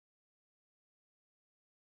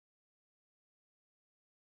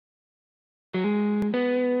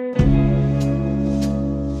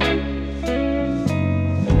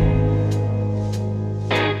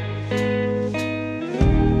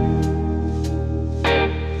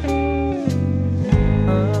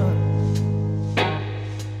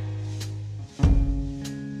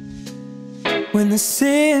the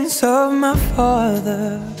sins of my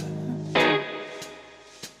father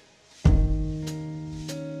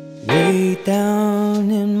way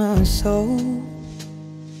down in my soul.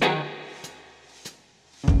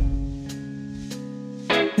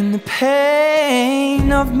 And the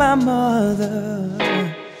pain of my mother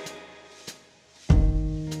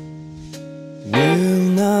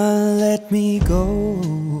will not let me go.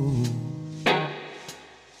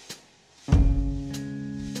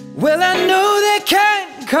 Well, I know they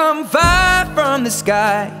can't come far from the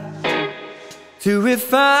sky to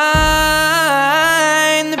refine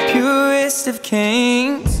the purest of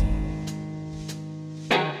kings.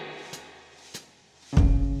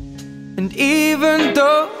 And even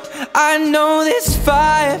though I know this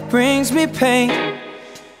fire brings me pain,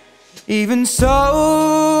 even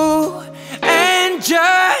so, and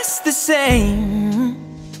just the same,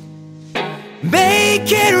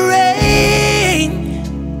 make it rain,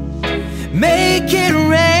 make it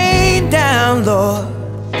rain down, Lord.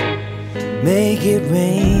 Make it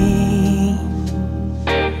rain,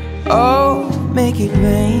 oh, make it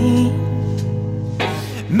rain.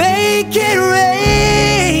 Make it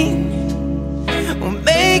rain, oh,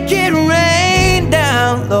 make it rain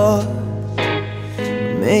down, Lord.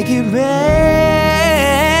 Make it rain,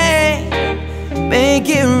 make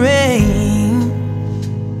it rain.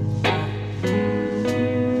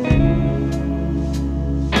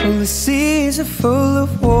 Well, the seas are full of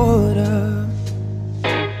water,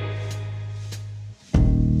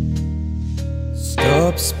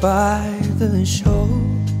 stops by the shore.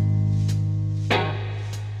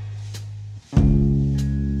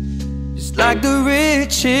 Just like the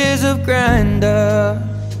riches of grandeur,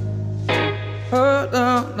 oh no,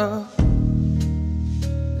 no,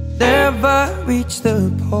 never reach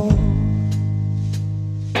the pole.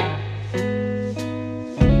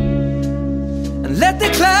 And let the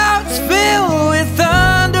clouds fill with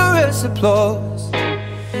thunderous applause,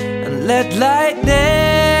 and let lightning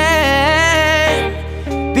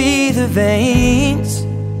be the veins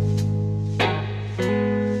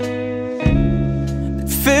that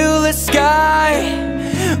fill the sky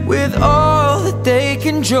with all that they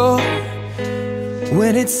can draw.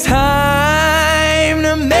 When it's time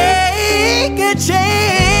to make a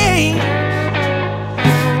change,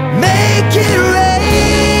 make it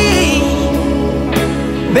rain,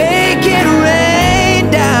 make it rain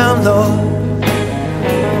down, Lord.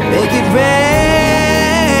 Make it rain,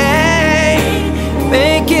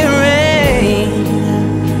 make it rain,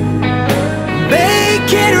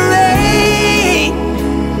 make it rain,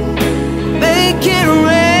 make it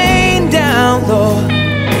rain down, Lord.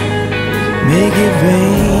 Make it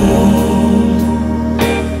rain,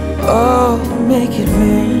 oh, make it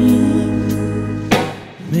rain,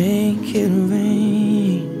 make it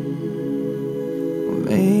rain,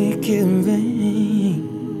 make it rain.